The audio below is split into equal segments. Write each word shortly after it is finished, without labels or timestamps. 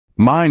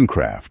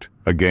Minecraft,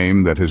 a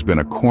game that has been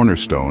a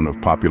cornerstone of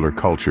popular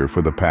culture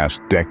for the past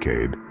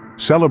decade,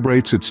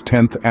 celebrates its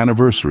 10th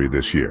anniversary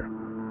this year.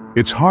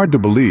 It's hard to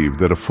believe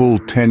that a full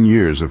 10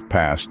 years have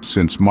passed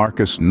since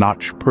Markus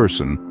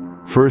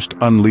Persson first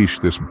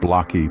unleashed this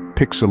blocky,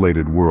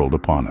 pixelated world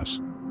upon us.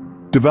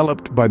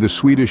 Developed by the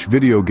Swedish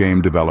video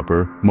game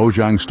developer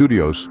Mojang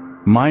Studios,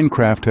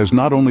 Minecraft has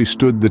not only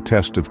stood the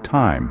test of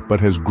time, but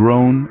has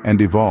grown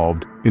and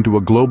evolved into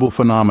a global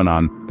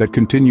phenomenon that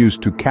continues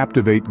to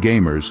captivate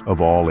gamers of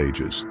all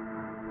ages.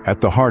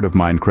 At the heart of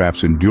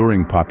Minecraft's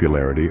enduring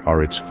popularity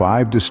are its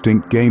 5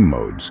 distinct game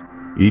modes,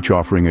 each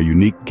offering a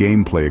unique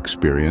gameplay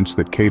experience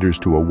that caters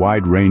to a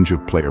wide range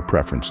of player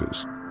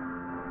preferences.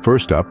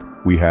 First up,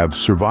 we have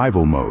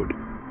Survival Mode.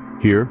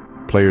 Here,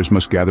 players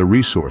must gather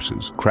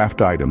resources,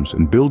 craft items,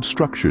 and build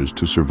structures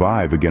to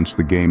survive against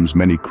the game's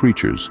many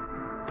creatures,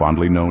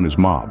 fondly known as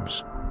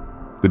mobs.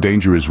 The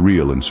danger is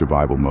real in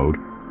survival mode,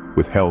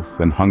 with health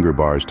and hunger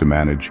bars to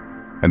manage,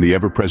 and the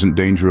ever-present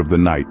danger of the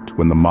night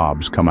when the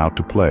mobs come out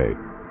to play.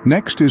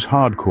 Next is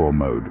Hardcore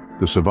Mode,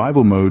 the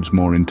survival mode's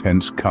more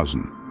intense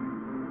cousin.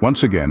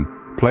 Once again,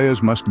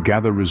 players must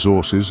gather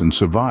resources and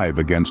survive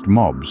against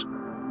mobs,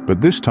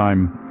 but this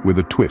time with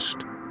a twist.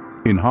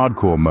 In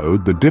Hardcore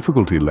Mode, the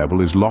difficulty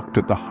level is locked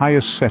at the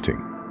highest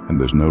setting, and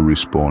there's no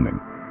respawning.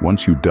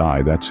 Once you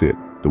die, that's it.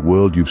 The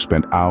world you've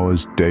spent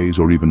hours, days,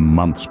 or even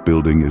months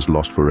building is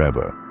lost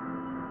forever.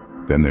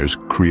 Then there's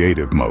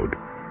Creative Mode,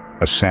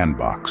 a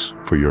sandbox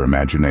for your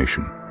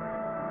imagination.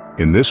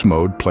 In this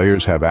mode,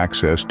 players have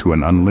access to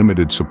an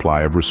unlimited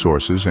supply of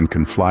resources and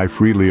can fly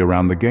freely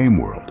around the game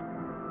world.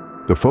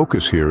 The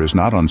focus here is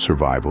not on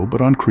survival,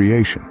 but on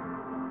creation.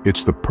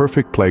 It's the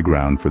perfect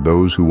playground for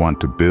those who want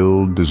to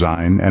build,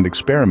 design, and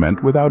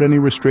experiment without any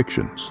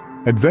restrictions.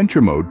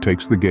 Adventure Mode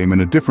takes the game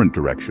in a different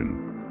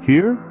direction.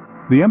 Here,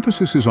 the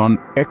emphasis is on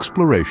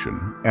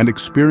exploration and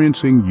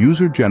experiencing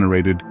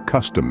user-generated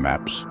custom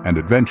maps and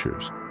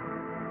adventures.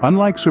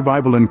 Unlike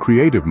survival and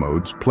creative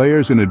modes,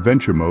 players in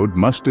adventure mode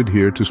must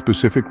adhere to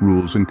specific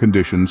rules and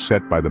conditions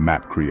set by the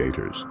map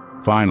creators.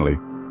 Finally,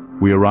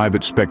 we arrive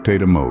at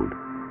spectator mode.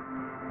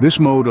 This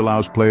mode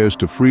allows players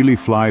to freely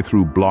fly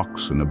through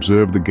blocks and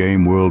observe the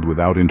game world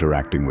without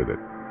interacting with it.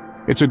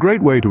 It's a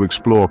great way to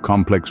explore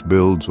complex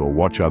builds or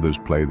watch others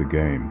play the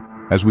game.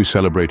 As we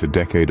celebrate a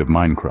decade of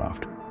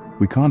Minecraft,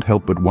 we can't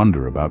help but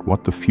wonder about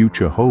what the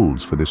future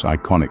holds for this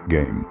iconic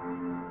game.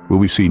 Will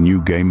we see new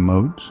game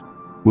modes?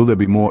 Will there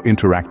be more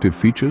interactive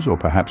features or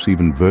perhaps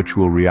even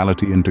virtual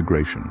reality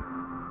integration?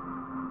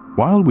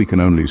 While we can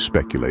only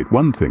speculate,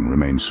 one thing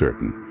remains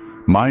certain.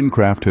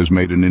 Minecraft has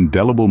made an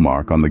indelible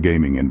mark on the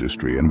gaming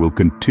industry and will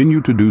continue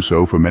to do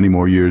so for many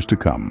more years to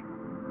come.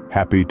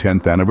 Happy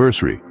 10th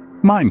anniversary,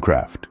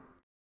 Minecraft!